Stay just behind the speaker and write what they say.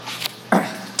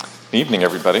Evening,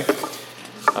 everybody.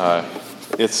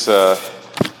 It's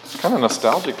kind of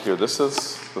nostalgic here. This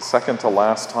is the second to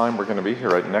last time we're going to be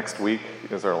here. Right, next week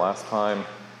is our last time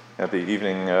at the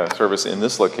evening service in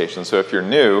this location. So if you're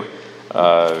new,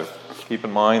 keep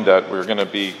in mind that we're going to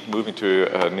be moving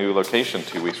to a new location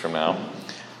 2 weeks from now.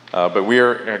 But we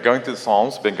are going through the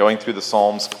Psalms. Been going through the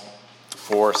Psalms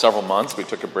for several months. We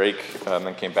took a break and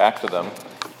then came back to them.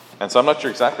 And so I'm not sure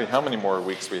exactly how many more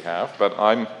weeks we have, but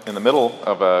I'm in the middle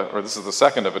of this is the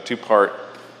second of a two-part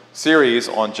series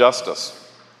on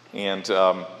justice. And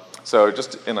so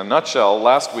just in a nutshell,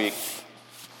 last week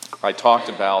I talked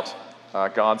about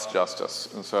God's justice.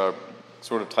 And so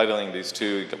sort of titling these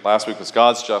two, last week was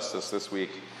God's justice, this week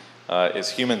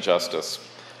is human justice.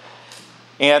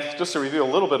 And just to review a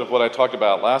little bit of what I talked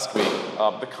about last week,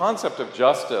 the concept of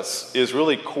justice is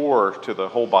really core to the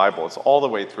whole Bible. It's all the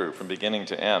way through, from beginning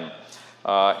to end.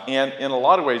 And in a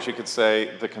lot of ways, you could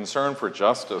say the concern for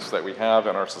justice that we have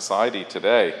in our society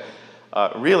today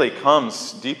really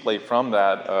comes deeply from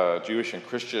that Jewish and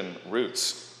Christian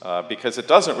roots, because it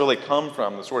doesn't really come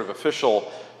from the sort of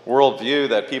official worldview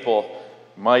that people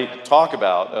might talk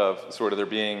about, of sort of there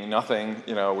being nothing,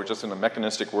 we're just in a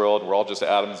mechanistic world, we're all just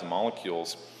atoms and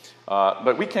molecules.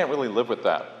 But we can't really live with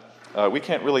that. We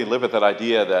can't really live with that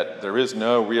idea that there is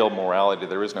no real morality,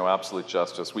 there is no absolute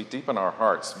justice. We deep in our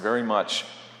hearts very much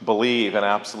believe in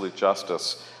absolute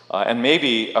justice. And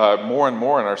maybe more and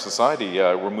more in our society,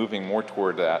 we're moving more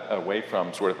toward that, away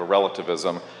from sort of a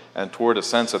relativism and toward a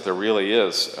sense that there really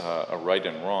is a right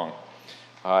and wrong.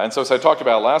 And so as I talked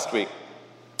about last week,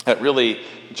 that really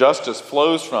justice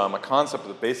flows from a concept of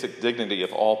the basic dignity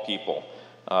of all people,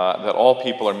 that all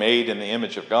people are made in the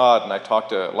image of God. And I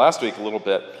talked last week a little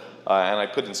bit, and I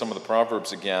put in some of the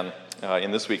Proverbs again in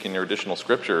this week in your additional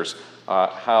scriptures,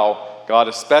 how God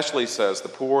especially says the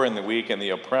poor and the weak and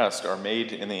the oppressed are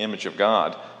made in the image of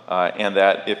God, and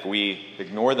that if we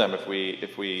ignore them, if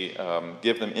we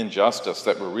give them injustice,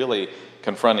 that we're really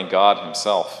confronting God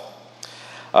himself.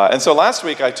 And so last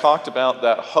week I talked about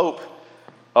that hope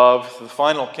of the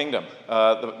final kingdom,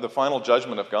 the final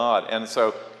judgment of God. And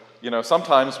so,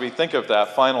 sometimes we think of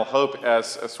that final hope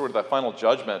as sort of that final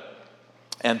judgment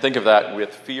and think of that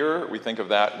with fear. We think of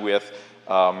that with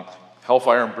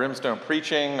hellfire and brimstone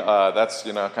preaching. That's,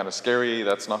 kind of scary.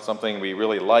 That's not something we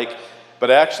really like. But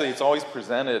actually, it's always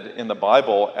presented in the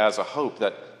Bible as a hope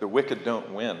that the wicked don't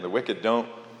win. The wicked don't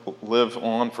live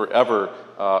on forever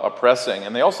oppressing.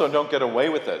 And they also don't get away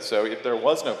with it. So if there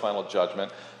was no final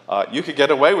judgment, you could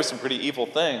get away with some pretty evil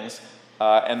things,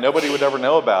 and nobody would ever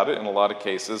know about it in a lot of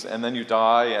cases, and then you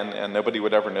die, and nobody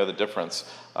would ever know the difference.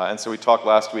 And so we talked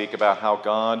last week about how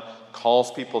God calls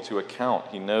people to account.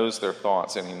 He knows their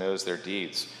thoughts, and he knows their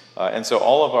deeds. And so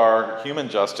all of our human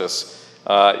justice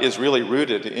is really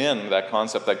rooted in that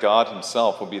concept that God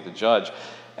himself will be the judge.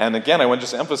 And again, I want to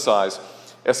just emphasize,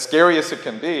 as scary as it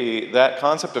can be, that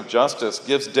concept of justice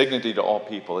gives dignity to all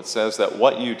people. It says that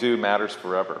what you do matters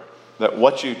forever, that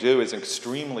what you do is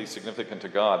extremely significant to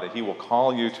God, that he will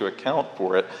call you to account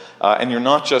for it, and you're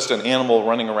not just an animal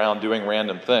running around doing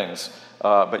random things,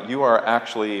 but you are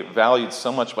actually valued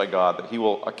so much by God that he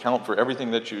will account for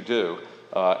everything that you do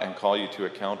and call you to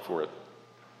account for it.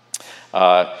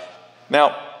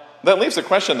 Now, that leaves a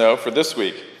question, though, for this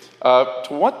week. To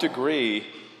what degree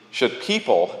should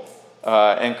people,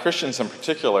 and Christians in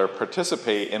particular,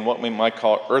 participate in what we might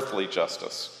call earthly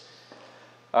justice?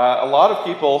 A lot of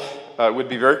people would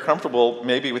be very comfortable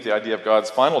maybe with the idea of God's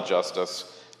final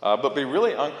justice, but be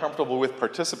really uncomfortable with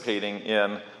participating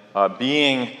in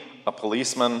being a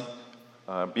policeman,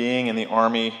 being in the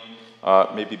army,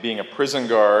 maybe being a prison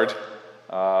guard,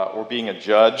 or being a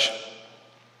judge,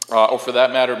 or for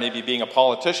that matter, maybe being a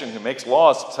politician who makes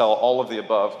laws to tell all of the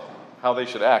above how they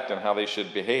should act and how they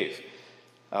should behave.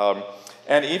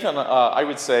 And even, I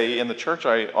would say, in the church,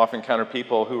 I often encounter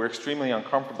people who are extremely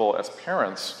uncomfortable as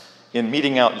parents in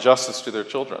meting out justice to their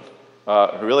children,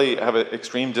 who really have an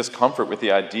extreme discomfort with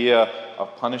the idea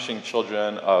of punishing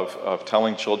children, of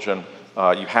telling children,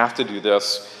 you have to do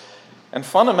this. And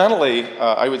fundamentally,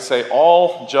 I would say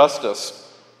all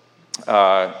justice,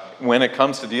 when it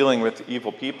comes to dealing with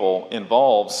evil people,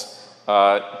 involves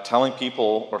telling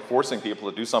people or forcing people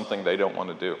to do something they don't want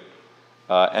to do.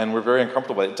 And we're very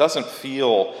uncomfortable. It doesn't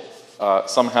feel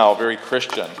somehow very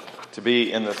Christian to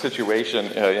be in the situation,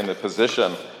 in the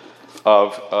position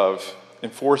of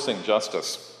enforcing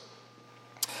justice.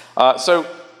 So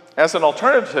as an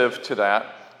alternative to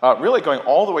that, really going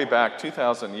all the way back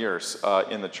 2,000 years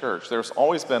in the church, there's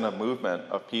always been a movement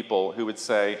of people who would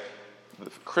say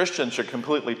Christians should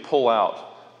completely pull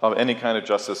out of any kind of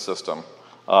justice system.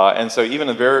 And so even in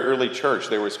the very early church,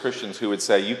 there was Christians who would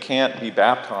say, you can't be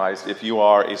baptized if you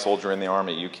are a soldier in the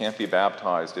army. You can't be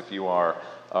baptized if you are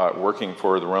working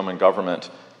for the Roman government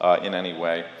in any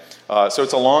way. So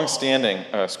it's a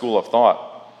long-standing school of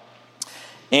thought.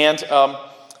 And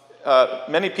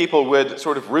many people would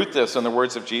sort of root this in the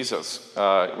words of Jesus,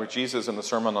 where Jesus in the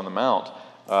Sermon on the Mount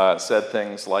said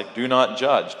things like, do not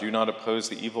judge, do not oppose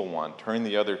the evil one, turn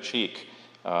the other cheek,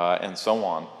 and so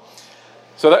on.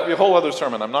 So that would be a whole other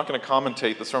sermon. I'm not going to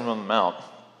commentate the Sermon on the Mount.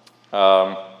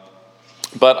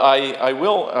 But I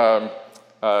will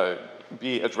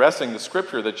be addressing the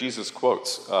scripture that Jesus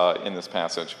quotes in this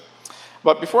passage.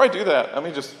 But before I do that, let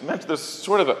me just mention there's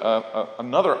sort of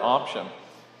another option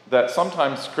that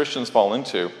sometimes Christians fall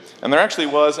into. And there actually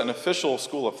was an official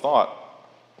school of thought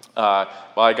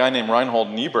by a guy named Reinhold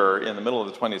Niebuhr in the middle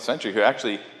of the 20th century who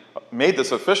actually made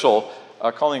this official,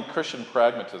 calling it Christian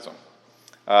pragmatism.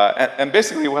 And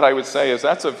basically what I would say is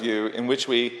that's a view in which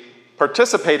we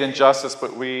participate in justice,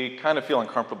 but we kind of feel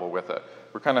uncomfortable with it.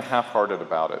 We're kind of half-hearted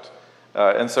about it.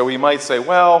 And so we might say,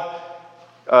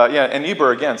 and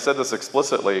Niebuhr, again, said this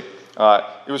explicitly.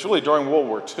 It was really during World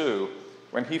War II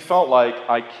when he felt like,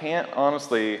 I can't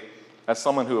honestly, as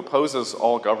someone who opposes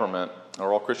all government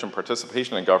or all Christian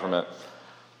participation in government,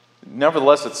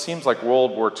 nevertheless, it seems like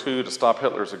World War II to stop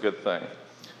Hitler is a good thing.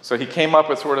 So he came up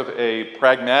with sort of a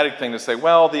pragmatic thing to say,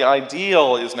 well, the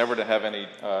ideal is never to have any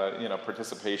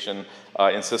participation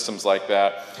in systems like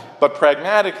that. But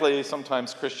pragmatically,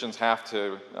 sometimes Christians have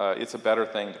to, it's a better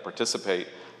thing to participate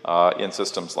in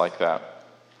systems like that.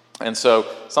 And so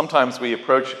sometimes we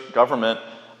approach government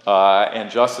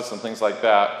and justice and things like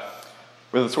that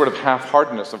with a sort of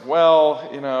half-heartedness of,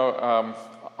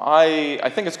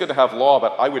 I think it's good to have law,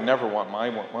 but I would never want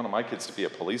one of my kids to be a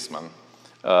policeman.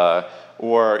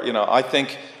 I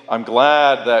think I'm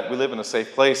glad that we live in a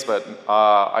safe place, but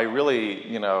I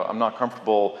really, I'm not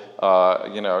comfortable,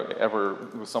 ever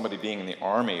with somebody being in the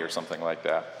army or something like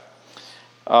that.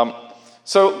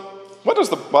 So what does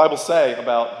the Bible say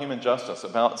about human justice,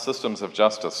 about systems of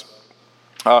justice?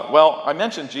 I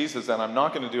mentioned Jesus, and I'm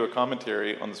not going to do a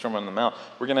commentary on the Sermon on the Mount.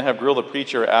 We're going to have Grill the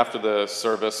Preacher after the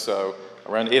service, so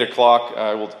around 8 o'clock,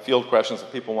 we'll field questions.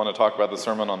 If people want to talk about the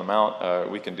Sermon on the Mount,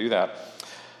 we can do that.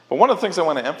 But one of the things I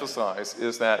want to emphasize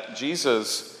is that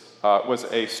Jesus was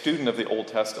a student of the Old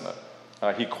Testament.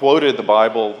 He quoted the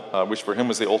Bible, which for him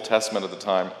was the Old Testament at the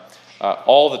time,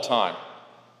 all the time.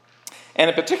 And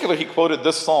in particular, he quoted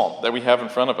this psalm that we have in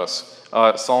front of us,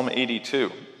 Psalm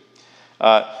 82.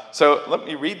 So let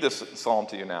me read this psalm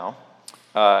to you now.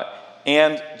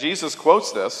 And Jesus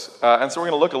quotes this, and so we're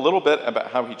going to look a little bit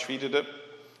about how he treated it,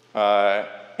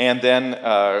 and then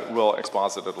we'll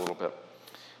exposit it a little bit.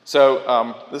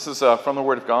 So this is from the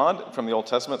Word of God, from the Old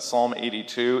Testament, Psalm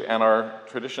 82, and our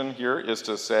tradition here is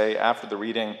to say after the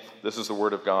reading, this is the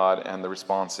Word of God, and the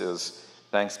response is,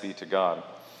 thanks be to God.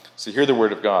 So hear the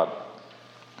Word of God.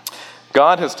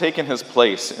 God has taken his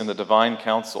place in the divine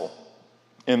council.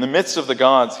 In the midst of the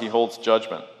gods, he holds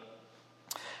judgment.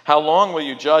 How long will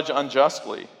you judge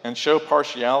unjustly and show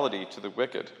partiality to the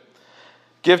wicked?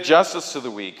 Give justice to the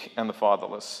weak and the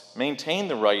fatherless. Maintain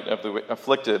the right of the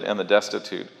afflicted and the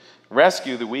destitute.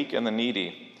 Rescue the weak and the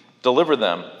needy. Deliver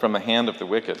them from the hand of the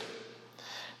wicked.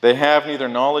 They have neither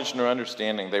knowledge nor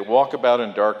understanding. They walk about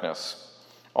in darkness.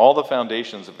 All the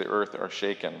foundations of the earth are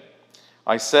shaken.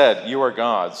 I said, you are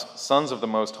gods, sons of the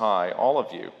Most High, all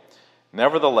of you.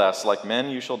 Nevertheless, like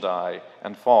men you shall die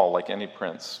and fall like any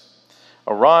prince.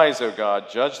 Arise, O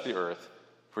God, judge the earth,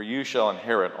 for you shall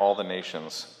inherit all the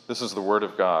nations. This is the word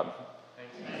of God.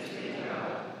 Thanks be to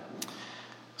God.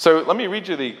 So let me read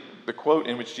you the quote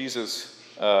in which Jesus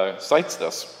cites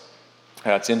this.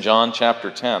 It's in John chapter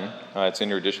 10. It's in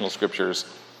your additional scriptures.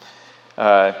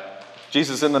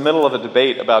 Jesus is in the middle of a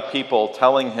debate about people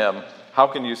telling him, how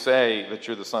can you say that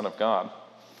you're the Son of God?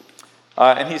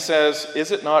 And he says,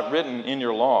 is it not written in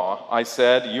your law, I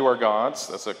said, you are gods?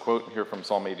 That's a quote here from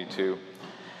Psalm 82.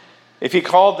 If he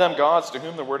called them gods to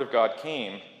whom the word of God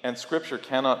came, and scripture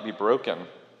cannot be broken,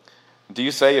 do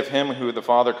you say of him who the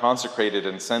Father consecrated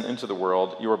and sent into the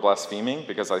world, you are blaspheming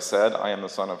because I said, I am the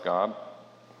Son of God?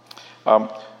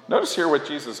 Notice here what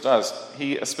Jesus does.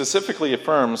 He specifically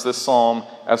affirms this psalm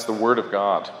as the word of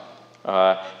God.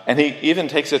 And he even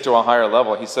takes it to a higher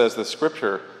level. He says the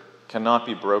scripture cannot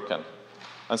be broken.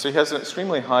 And so he has an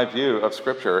extremely high view of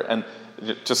scripture. And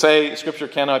to say scripture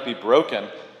cannot be broken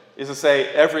is to say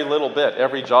every little bit,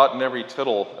 every jot and every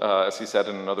tittle, as he said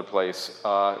in another place,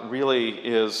 really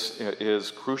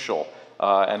is crucial,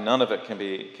 and none of it can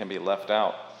be left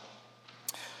out.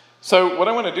 So what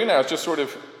I want to do now is just sort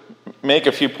of make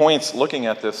a few points looking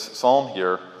at this psalm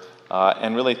here,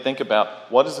 and really think about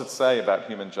what does it say about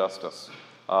human justice,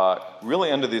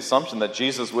 really under the assumption that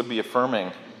Jesus would be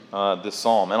affirming this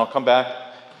psalm. And I'll come back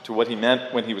to what he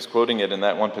meant when he was quoting it in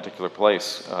that one particular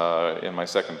place in my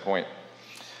second point.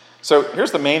 So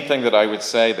here's the main thing that I would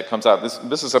say that comes out.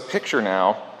 This is a picture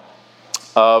now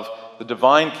of the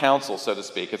divine council, so to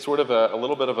speak. It's sort of a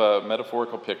little bit of a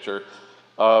metaphorical picture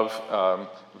of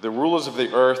the rulers of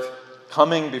the earth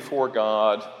coming before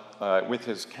God with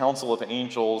his council of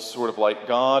angels, sort of like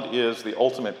God is the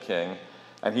ultimate king,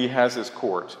 and he has his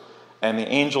court. And the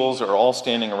angels are all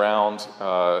standing around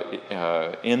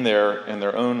in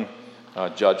their own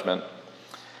judgment.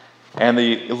 And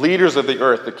the leaders of the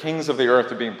earth, the kings of the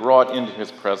earth, are being brought into his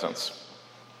presence.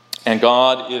 And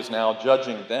God is now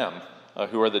judging them,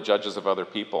 who are the judges of other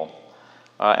people.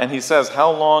 And he says,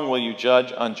 "How long will you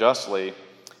judge unjustly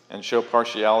and show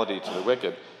partiality to the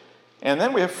wicked?" And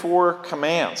then we have 4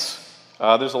 commands.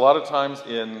 There's a lot of times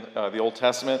in the Old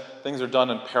Testament, things are done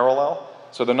in parallel.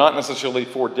 So they're not necessarily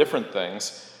 4 different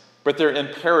things, but they're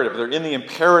imperative. They're in the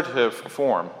imperative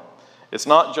form. It's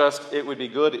not just, "it would be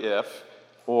good if,"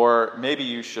 or "maybe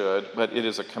you should," but it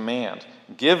is a command.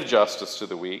 Give justice to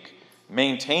the weak,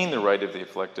 maintain the right of the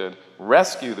afflicted,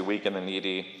 rescue the weak and the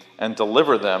needy, and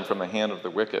deliver them from the hand of the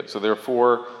wicked. So there are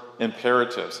 4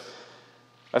 imperatives.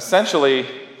 Essentially,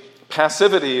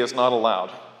 passivity is not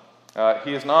allowed.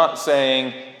 He is not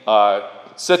saying,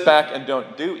 sit back and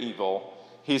don't do evil.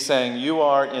 He's saying, you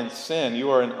are in sin,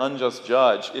 you are an unjust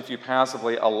judge if you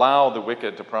passively allow the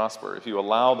wicked to prosper, if you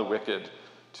allow the wicked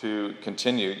to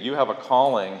continue. You have a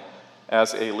calling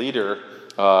as a leader,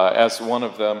 as one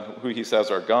of them who he says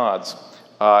are gods.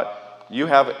 You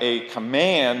have a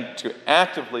command to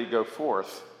actively go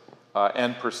forth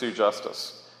and pursue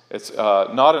justice. It's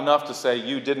not enough to say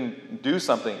you didn't do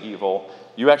something evil.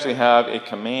 You actually have a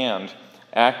command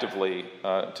actively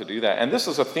to do that. And this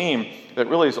is a theme that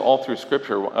really is all through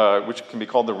Scripture, which can be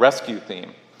called the rescue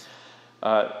theme.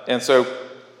 And so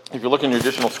if you look in your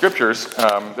additional scriptures,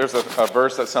 there's a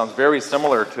verse that sounds very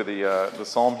similar to the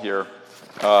psalm here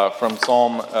from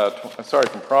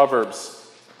Proverbs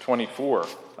 24.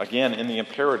 Again, in the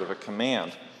imperative, a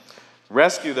command.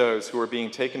 Rescue those who are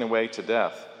being taken away to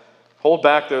death. Hold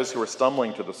back those who are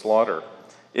stumbling to the slaughter.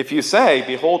 If you say,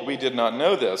 behold, we did not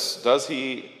know this, does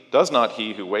not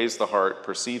he who weighs the heart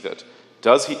perceive it?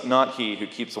 Does not he who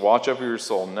keeps watch over your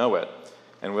soul know it?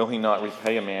 And will he not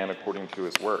repay a man according to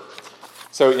his work?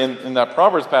 So in that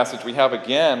Proverbs passage, we have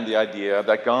again the idea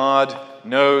that God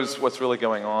knows what's really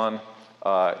going on.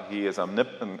 He is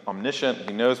omniscient.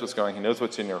 He knows what's going on. He knows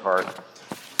what's in your heart.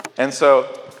 And so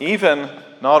even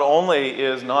not only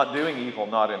is not doing evil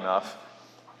not enough,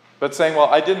 but saying, well,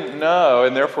 I didn't know,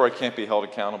 and therefore I can't be held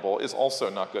accountable, is also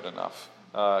not good enough.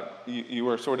 You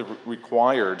are sort of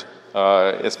required,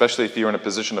 especially if you're in a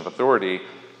position of authority,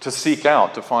 to seek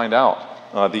out, to find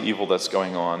out the evil that's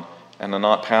going on, and to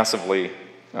not passively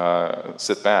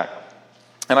sit back.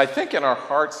 And I think in our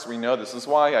hearts we know this. This is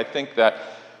why I think that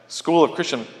school of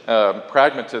Christian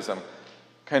pragmatism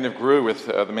kind of grew with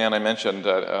the man I mentioned,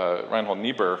 Reinhold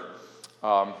Niebuhr.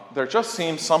 There just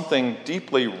seems something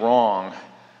deeply wrong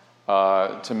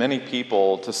to many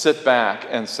people to sit back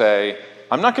and say,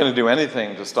 I'm not going to do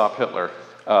anything to stop Hitler.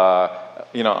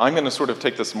 I'm going to sort of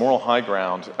take this moral high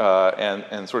ground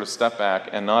and sort of step back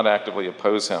and not actively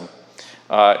oppose him.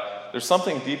 There's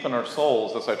something deep in our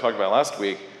souls, as I talked about last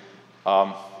week,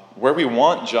 where we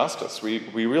want justice.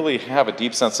 We really have a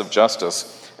deep sense of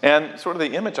justice. And sort of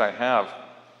the image I have,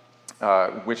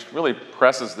 which really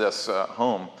presses this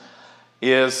home,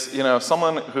 is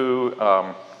someone who,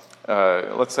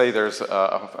 let's say there's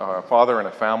a father and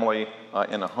a family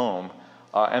in a home,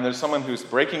 and there's someone who's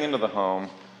breaking into the home,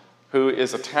 who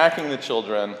is attacking the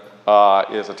children,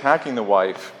 is attacking the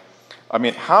wife. I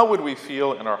mean, how would we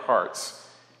feel in our hearts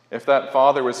if that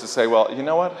father was to say, well, you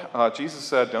know what? Jesus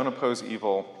said, don't oppose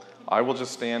evil. I will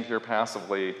just stand here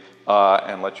passively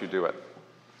and let you do it.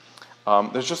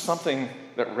 There's just something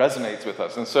that resonates with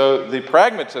us. And so the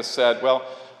pragmatist said, well,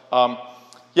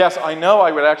 yes, I know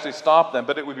I would actually stop them,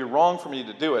 but it would be wrong for me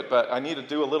to do it. But I need to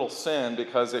do a little sin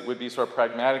because it would be sort of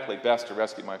pragmatically best to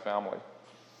rescue my family.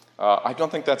 I don't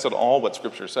think that's at all what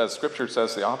Scripture says. Scripture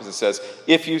says the opposite. It says,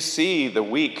 if you see the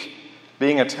weak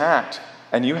being attacked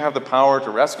and you have the power to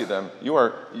rescue them, you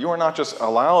are not just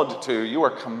allowed to, you are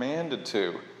commanded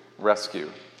to rescue.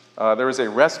 There is a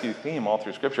rescue theme all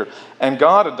through Scripture. And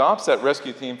God adopts that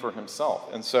rescue theme for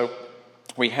himself. And so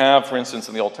we have, for instance,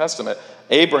 in the Old Testament,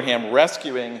 Abraham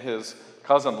rescuing his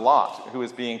cousin Lot, who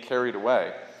is being carried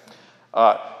away.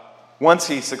 Once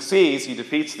he succeeds, he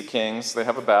defeats the kings. They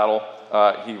have a battle.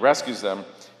 He rescues them.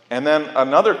 And then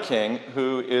another king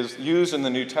who is used in the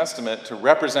New Testament to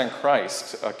represent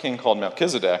Christ, a king called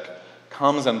Melchizedek,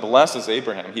 comes and blesses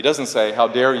Abraham. He doesn't say, "How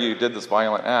dare you did this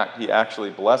violent act." He actually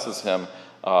blesses him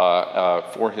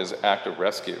for his act of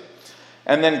rescue.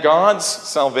 And then God's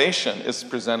salvation is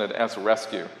presented as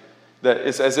rescue. That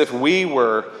it's as if we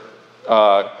were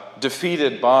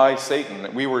defeated by Satan,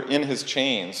 that we were in his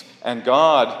chains, and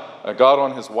God got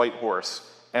on his white horse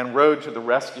and rode to the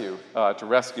rescue to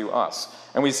rescue us.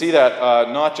 And we see that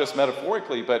not just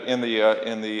metaphorically, but in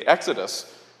the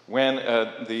Exodus, when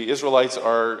the Israelites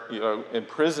are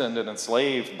imprisoned and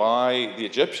enslaved by the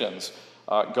Egyptians.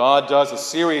 God does a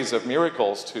series of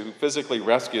miracles to physically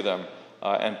rescue them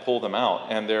and pull them out,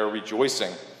 and they're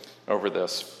rejoicing over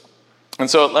this. And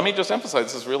so let me just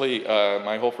emphasize, this is really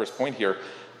my whole first point here.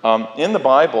 In the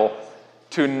Bible,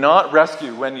 to not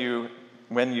rescue when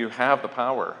you have the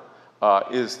power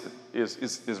is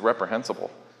reprehensible.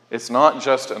 It's not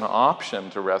just an option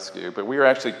to rescue, but we are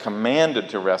actually commanded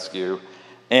to rescue.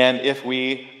 And if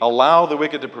we allow the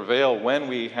wicked to prevail when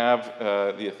we have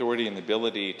the authority and the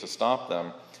ability to stop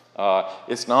them,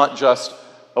 it's not just,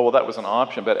 oh, well, that was an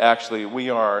option, but actually we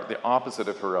are the opposite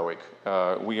of heroic.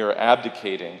 We are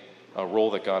abdicating a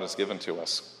role that God has given to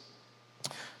us.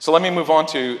 So let me move on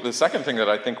to the second thing that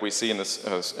I think we see in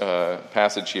this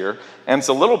passage here. And it's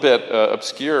a little bit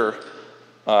obscure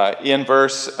in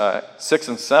verse 6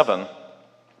 and 7.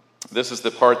 This is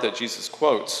the part that Jesus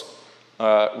quotes,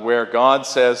 where God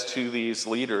says to these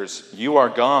leaders, "You are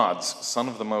gods, Son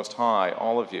of the Most High,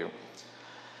 all of you."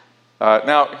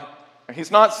 Now,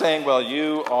 he's not saying, well,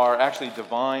 you are actually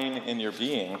divine in your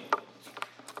being,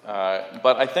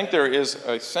 but I think there is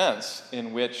a sense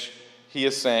in which he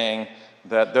is saying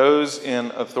that those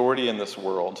in authority in this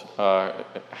world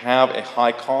have a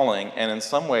high calling and in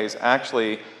some ways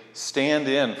actually stand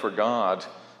in for God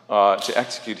to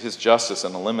execute his justice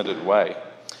in a limited way.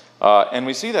 And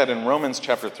we see that in Romans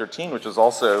chapter 13, which is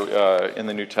also in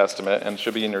the New Testament and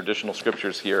should be in your additional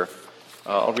scriptures here.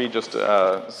 I'll read just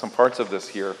some parts of this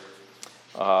here.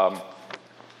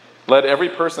 Let every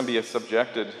person be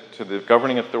subjected to the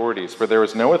governing authorities, for there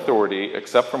is no authority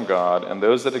except from God, and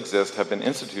those that exist have been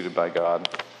instituted by God.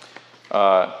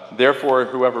 Therefore,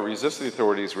 whoever resists the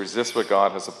authorities resists what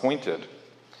God has appointed.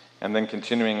 And then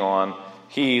continuing on,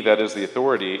 he, that is the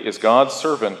authority, is God's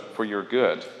servant for your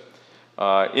good.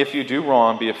 If you do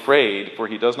wrong, be afraid, for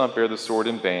he does not bear the sword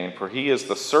in vain, for he is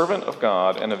the servant of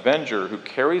God, an avenger who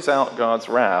carries out God's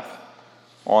wrath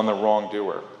on the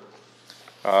wrongdoer.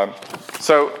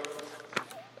 So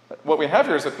what we have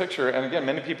here is a picture, and again,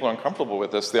 many people are uncomfortable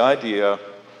with this, the idea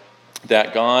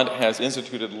that God has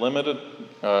instituted limited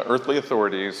earthly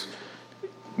authorities,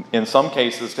 in some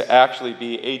cases, to actually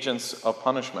be agents of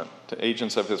punishment, to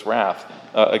agents of his wrath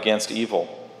against evil.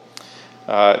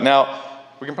 Now,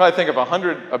 we can probably think of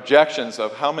 100 objections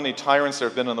of how many tyrants there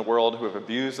have been in the world who have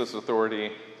abused this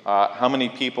authority, how many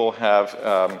people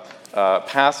have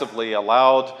passively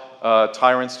allowed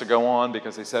tyrants to go on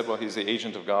because they said, well, he's the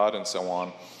agent of God, and so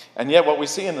on. And yet what we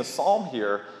see in the psalm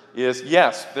here is,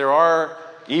 yes, there are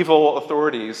evil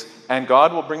authorities, and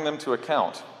God will bring them to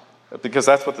account, because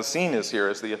that's what the scene is here,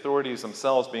 is the authorities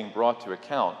themselves being brought to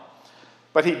account.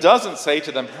 But he doesn't say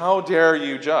to them, how dare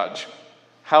you judge?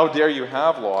 How dare you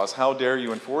have laws? How dare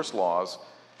you enforce laws?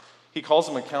 He calls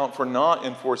them account for not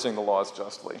enforcing the laws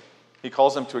justly. He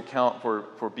calls them to account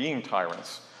for being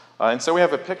tyrants. And so we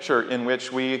have a picture in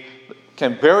which we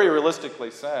can very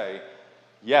realistically say,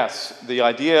 yes, the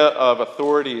idea of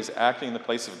authorities acting in the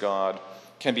place of God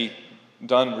can be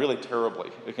done really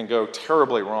terribly. It can go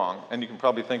terribly wrong. And you can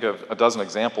probably think of a dozen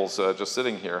examples just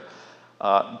sitting here.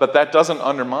 But that doesn't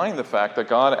undermine the fact that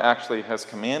God actually has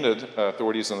commanded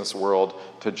authorities in this world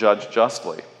to judge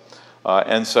justly.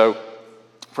 And so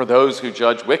for those who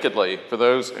judge wickedly, for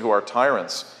those who are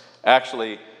tyrants,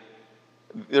 actually,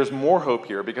 there's more hope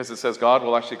here because it says God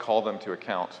will actually call them to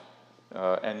account.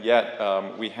 And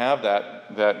yet we have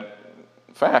that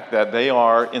fact that they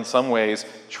are in some ways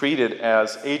treated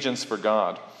as agents for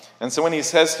God. And so when he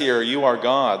says here, you are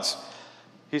gods,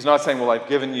 he's not saying, well, I've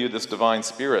given you this divine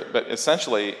spirit, but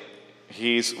essentially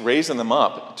he's raising them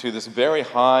up to this very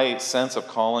high sense of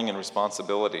calling and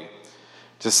responsibility,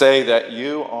 to say that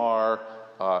you are,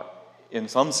 in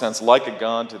some sense, like a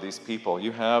god to these people.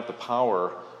 You have the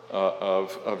power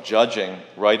of judging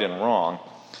right and wrong.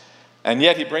 And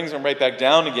yet he brings them right back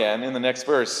down again in the next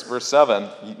verse, verse 7.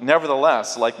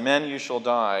 Nevertheless, like men you shall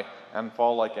die and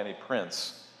fall like any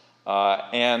prince,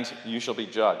 and you shall be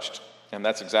judged. And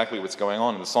that's exactly what's going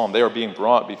on in the psalm. They are being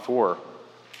brought before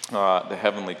the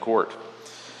heavenly court.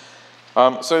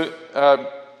 So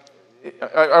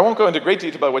I won't go into great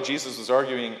detail about what Jesus was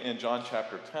arguing in John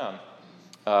chapter 10.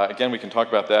 Again, we can talk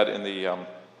about that in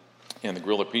the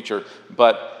Guerrilla Preacher.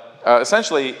 But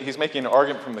essentially, he's making an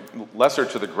argument from the lesser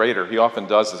to the greater. He often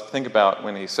does this. Think about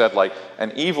when he said, like,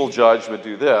 an evil judge would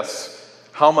do this.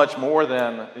 How much more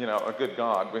than a good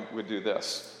God would do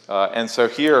this? And so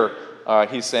here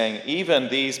he's saying even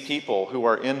these people who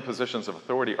are in positions of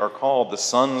authority are called the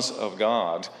sons of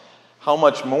God. How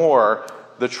much more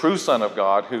the true Son of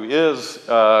God, who is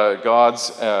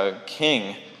God's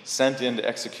king, sent in to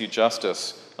execute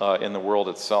justice in the world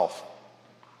itself.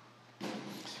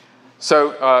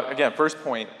 So again, first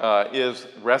point is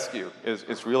rescue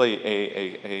is really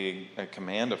a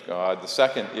command of God. The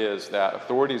second is that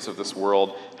authorities of this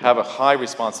world have a high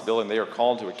responsibility, and they are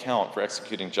called to account for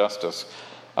executing justice.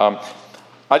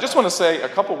 I just want to say a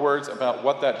couple words about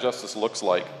what that justice looks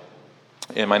like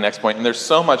in my next point. And there's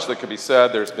so much that could be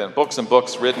said. There's been books and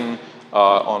books written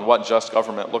on what just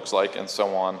government looks like and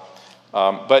so on.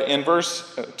 But in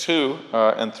verse 2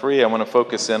 and 3, I want to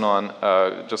focus in on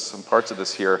just some parts of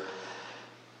this here,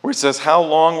 where it says, "How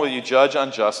long will you judge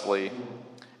unjustly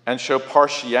and show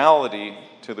partiality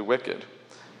to the wicked?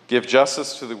 Give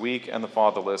justice to the weak and the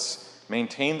fatherless.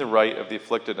 Maintain the right of the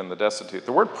afflicted and the destitute."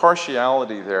 The word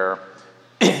partiality there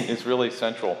is really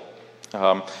central.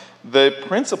 The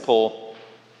principle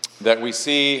that we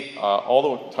see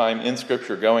all the time in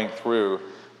Scripture going through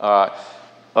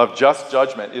of just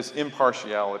judgment is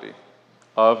impartiality,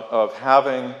 of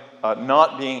having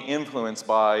not being influenced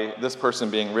by this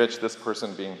person being rich, this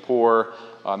person being poor,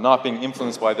 not being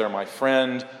influenced by they're my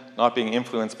friend, not being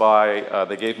influenced by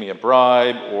they gave me a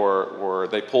bribe or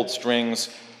they pulled strings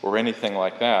or anything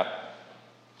like that.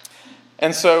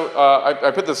 And so I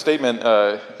put this statement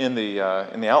in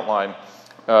the outline.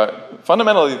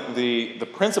 Fundamentally, the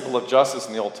principle of justice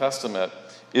in the Old Testament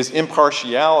is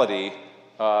impartiality,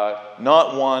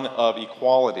 not one of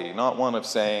equality, not one of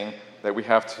saying that we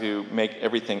have to make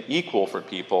everything equal for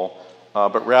people,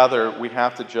 but rather we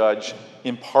have to judge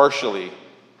impartially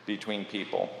between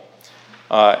people.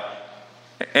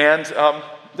 And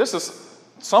this is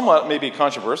somewhat maybe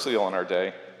controversial in our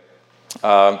day.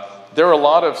 There are a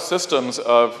lot of systems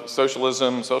of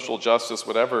socialism, social justice,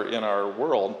 whatever, in our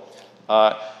world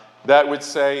that would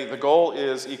say the goal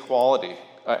is equality.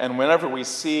 And whenever we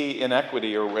see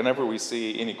inequity or whenever we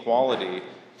see inequality,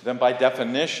 then by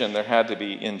definition there had to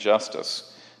be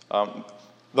injustice.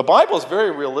 The Bible is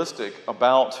very realistic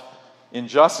about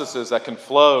injustices that can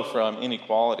flow from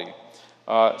inequality.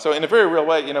 So in a very real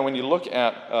way, when you look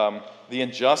at the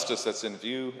injustice that's in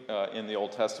view in the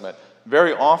Old Testament,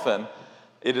 very often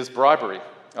it is bribery.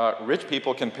 Rich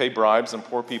people can pay bribes and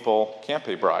poor people can't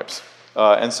pay bribes.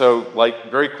 And so,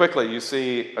 very quickly you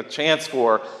see a chance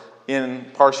for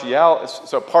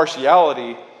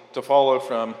partiality to follow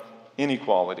from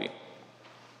inequality.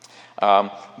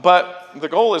 But the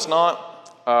goal is not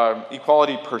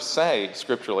equality per se,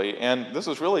 scripturally, and this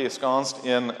is really ensconced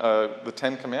in the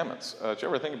Ten Commandments. Did you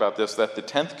ever think about this, that the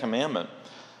 10th commandment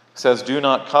says, "Do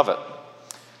not covet."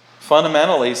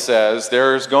 Fundamentally says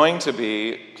there's going to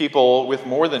be people with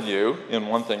more than you in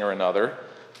one thing or another,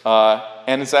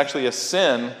 and it's actually a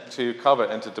sin to covet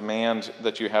and to demand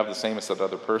that you have the same as that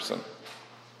other person.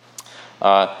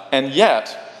 And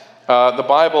yet, the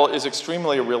Bible is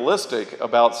extremely realistic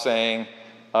about saying,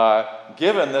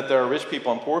 given that there are rich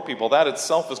people and poor people, that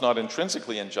itself is not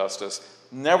intrinsically injustice.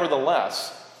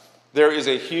 Nevertheless, there is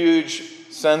a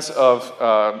huge sense of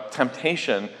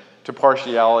temptation to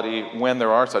partiality when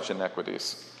there are such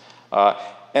inequities.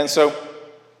 And so,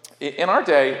 in our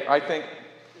day, I think,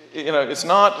 it's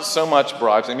not so much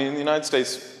bribes. I mean, in the United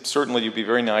States, certainly you'd be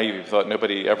very naive if you thought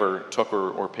nobody ever took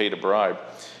or paid a bribe.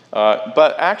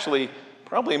 But actually,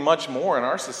 probably much more in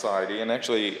our society, and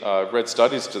actually read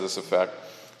studies to this effect,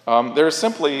 there's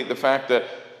simply the fact that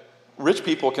rich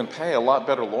people can pay a lot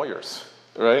better lawyers,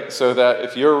 right? So that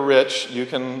if you're rich, you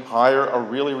can hire a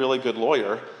really, really good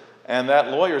lawyer, and that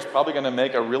lawyer is probably going to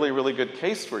make a really, really good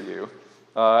case for you,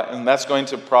 and that's going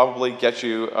to probably get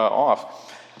you off.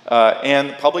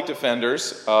 And public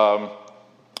defenders,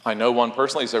 I know one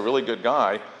personally, he's a really good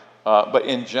guy, but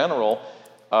in general,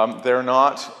 they're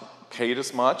not paid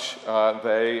as much.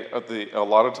 A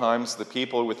lot of times the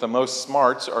people with the most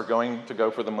smarts are going to go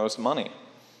for the most money.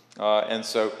 And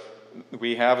so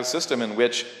we have a system in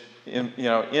which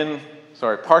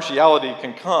partiality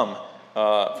can come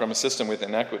from a system with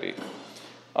inequity.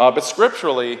 But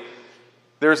scripturally,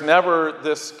 there's never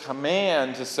this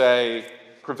command to say,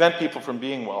 prevent people from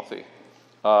being wealthy,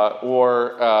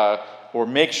 or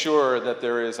make sure that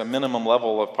there is a minimum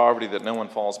level of poverty that no one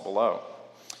falls below.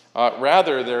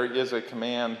 Rather, there is a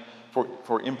command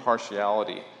for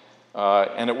impartiality.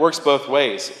 And it works both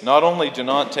ways. Not only do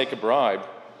not take a bribe,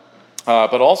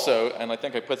 but also, and I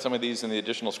think I put some of these in the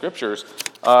additional scriptures,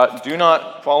 do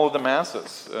not follow the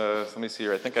masses. Let me see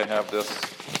here. I think I have this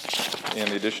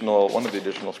in one of the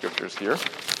additional scriptures here.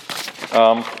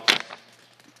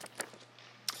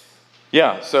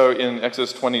 So in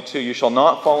Exodus 22, you shall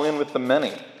not fall in with the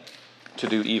many to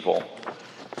do evil,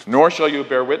 nor shall you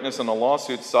bear witness in a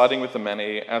lawsuit siding with the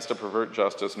many as to pervert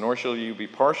justice, nor shall you be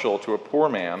partial to a poor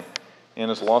man in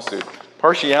his lawsuit.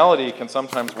 Partiality can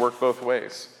sometimes work both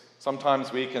ways.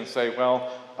 Sometimes we can say,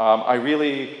 well, I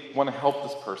really want to help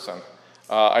this person.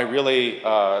 I really,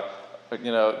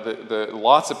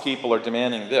 lots of people are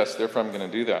demanding this, therefore I'm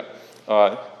going to do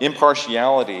that.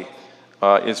 Impartiality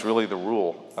is really the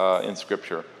rule in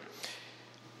Scripture.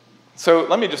 So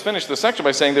let me just finish this section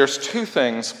by saying there's two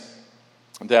things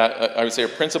that I would say are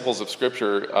principles of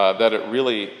Scripture that it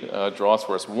really draws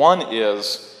for us. One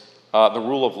is the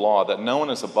rule of law, that no one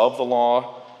is above the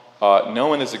law, no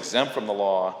one is exempt from the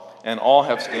law, and all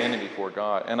have standing before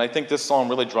God. And I think this psalm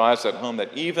really drives that home,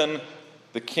 that even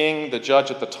the king, the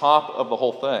judge at the top of the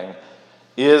whole thing,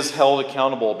 is held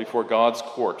accountable before God's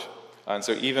court. And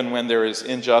so even when there is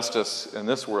injustice in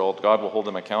this world, God will hold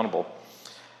them accountable.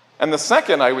 And the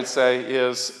second, I would say,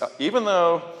 is even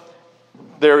though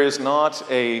there is not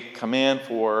a command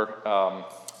for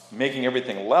making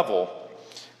everything level,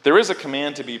 there is a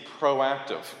command to be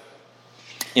proactive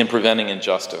in preventing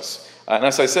injustice. And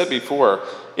as I said before,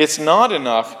 it's not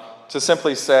enough to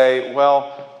simply say,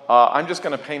 well, I'm just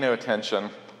going to pay no attention,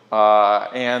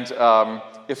 and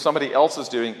if somebody else is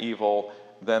doing evil,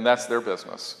 then that's their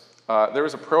business. There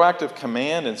is a proactive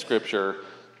command in Scripture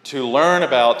to learn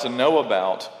about, to know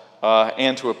about,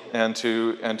 and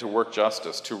to work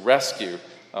justice, to rescue,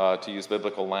 to use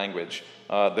biblical language,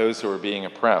 those who are being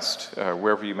oppressed,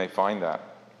 wherever you may find that.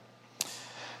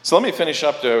 So let me finish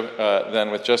up,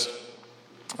 then, with just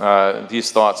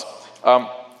these thoughts.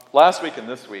 Last week and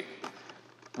this week,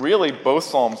 really both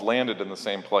Psalms landed in the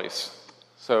same place.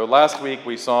 So last week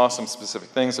we saw some specific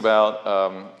things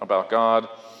about God.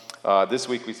 This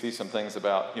week we see some things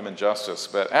about human justice.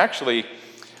 But actually,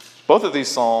 both of these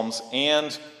Psalms,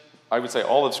 and I would say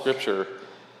all of Scripture,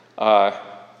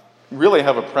 really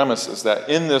have a premise is that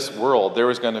in this world there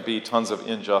is going to be tons of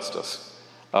injustice.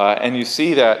 And you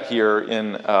see that here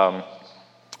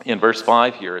in verse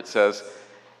 5 here. It says,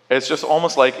 it's just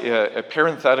almost like a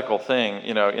parenthetical thing,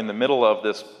 in the middle of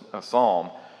this psalm,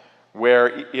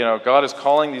 where, God is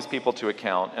calling these people to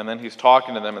account, and then he's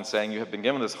talking to them and saying, you have been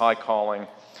given this high calling.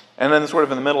 And then sort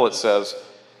of in the middle it says,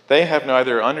 they have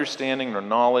neither understanding nor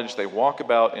knowledge, they walk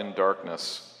about in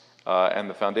darkness, and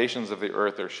the foundations of the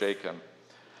earth are shaken.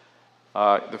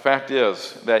 The fact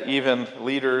is that even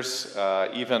leaders,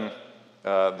 even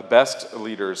the best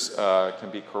leaders can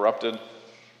be corrupted,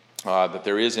 that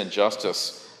there is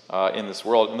injustice in this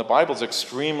world. And the Bible's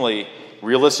extremely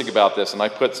realistic about this, and I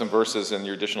put some verses in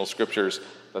your additional scriptures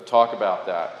that talk about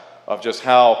that, of just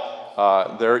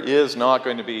how there is not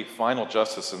going to be final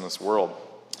justice in this world.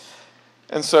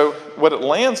 And so what it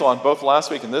lands on, both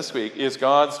last week and this week, is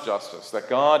God's justice, that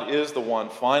God is the one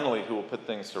finally who will put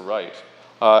things to right.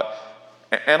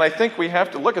 And I think we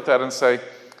have to look at that and say,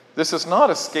 this is not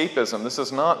escapism. This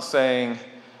is not saying,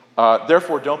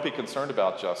 therefore don't be concerned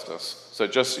about justice. So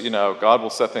just, God will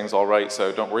set things all right,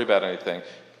 so don't worry about anything.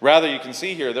 Rather, you can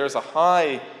see here, there's a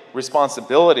high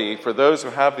responsibility for those who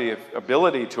have the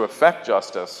ability to effect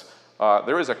justice.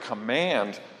 There is a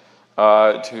command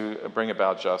to bring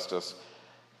about justice.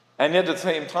 And yet at the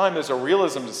same time, there's a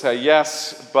realism to say,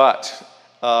 yes, but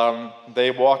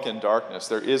they walk in darkness.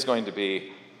 There is going to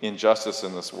be injustice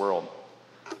in this world.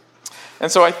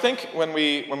 And so I think when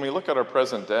we look at our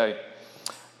present day,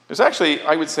 there's actually,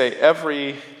 I would say,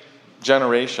 every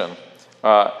generation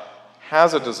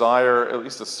has a desire, at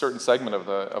least a certain segment of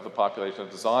the population, a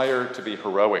desire to be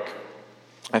heroic.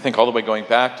 I think all the way going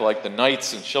back to like the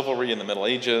knights and chivalry in the Middle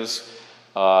Ages,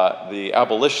 the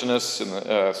abolitionists in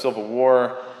the Civil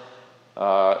War,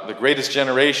 the Greatest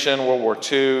Generation, World War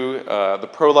II, the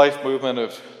pro-life movement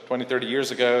of 20, 30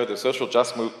 years ago, the social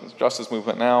justice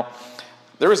movement now.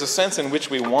 There is a sense in which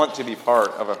we want to be part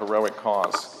of a heroic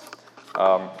cause.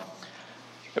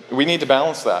 We need to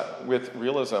balance that with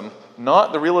realism,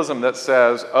 not the realism that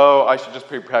says, oh, I should just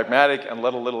be pragmatic and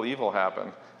let a little evil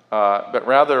happen, but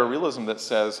rather a realism that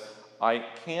says, I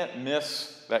can't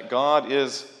miss that God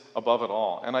is above it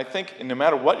all. And I think no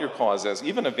matter what your cause is,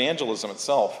 even evangelism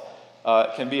itself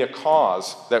can be a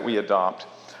cause that we adopt,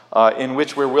 in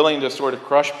which we're willing to sort of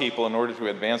crush people in order to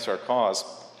advance our cause.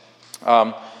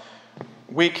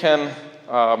 We can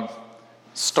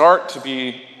start to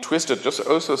be twisted just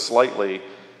oh so slightly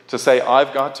to say,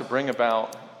 I've got to bring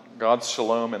about God's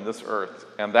shalom in this earth,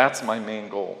 and that's my main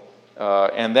goal.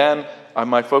 And then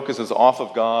my focus is off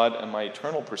of God and my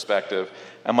eternal perspective,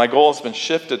 and my goal has been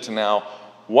shifted to now,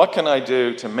 what can I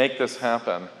do to make this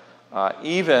happen?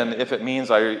 Even if it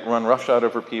means I run roughshod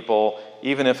over people,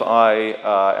 even if I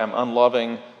am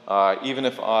unloving, even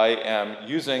if I am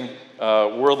using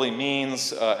worldly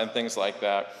means and things like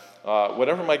that,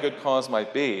 whatever my good cause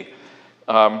might be,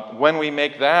 when we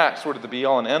make that sort of the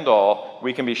be-all and end-all,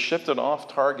 we can be shifted off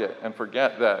target and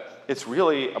forget that it's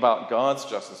really about God's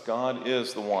justice. God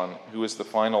is the one who is the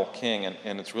final king,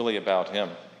 and it's really about him.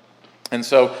 And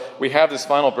so we have this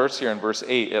final verse here in verse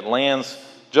 8. It lands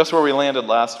just where we landed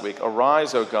last week.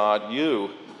 Arise, O God, you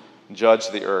judge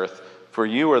the earth, for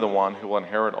you are the one who will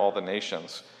inherit all the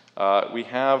nations. We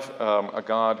have a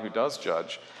God who does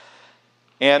judge.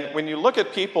 And when you look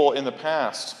at people in the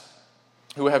past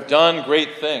who have done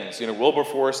great things,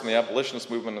 Wilberforce and the abolitionist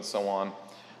movement and so on,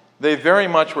 they very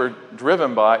much were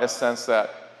driven by a sense that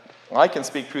I can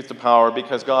speak truth to power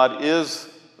because God is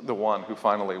the one who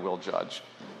finally will judge.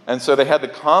 And so they had the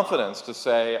confidence to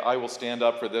say, I will stand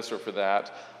up for this or for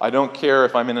that. I don't care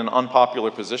if I'm in an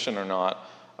unpopular position or not,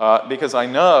 because I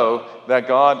know that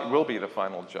God will be the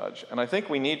final judge. And I think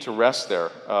we need to rest there.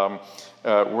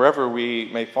 Wherever we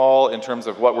may fall in terms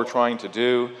of what we're trying to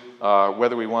do,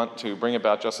 whether we want to bring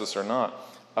about justice or not,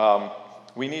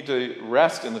 we need to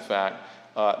rest in the fact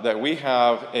that we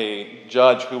have a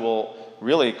judge who will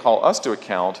really call us to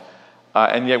account,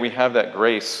 and yet we have that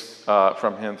grace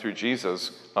from him through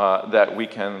Jesus that we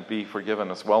can be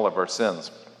forgiven as well of our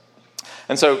sins.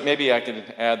 And so maybe I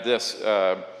could add this,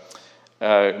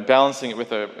 balancing it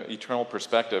with an eternal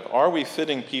perspective. Are we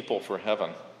fitting people for heaven?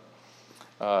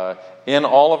 In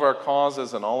all of our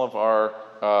causes and all of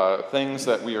our things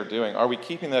that we are doing, are we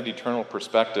keeping that eternal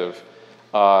perspective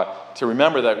to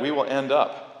remember that we will end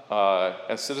up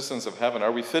as citizens of heaven?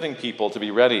 Are we fitting people to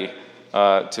be ready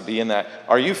to be in that?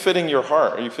 Are you fitting your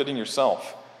heart? Are you fitting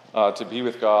yourself to be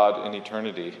with God in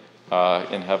eternity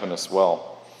in heaven as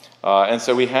well? And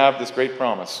so we have this great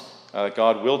promise that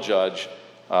God will judge,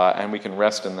 and we can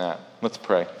rest in that. Let's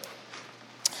pray.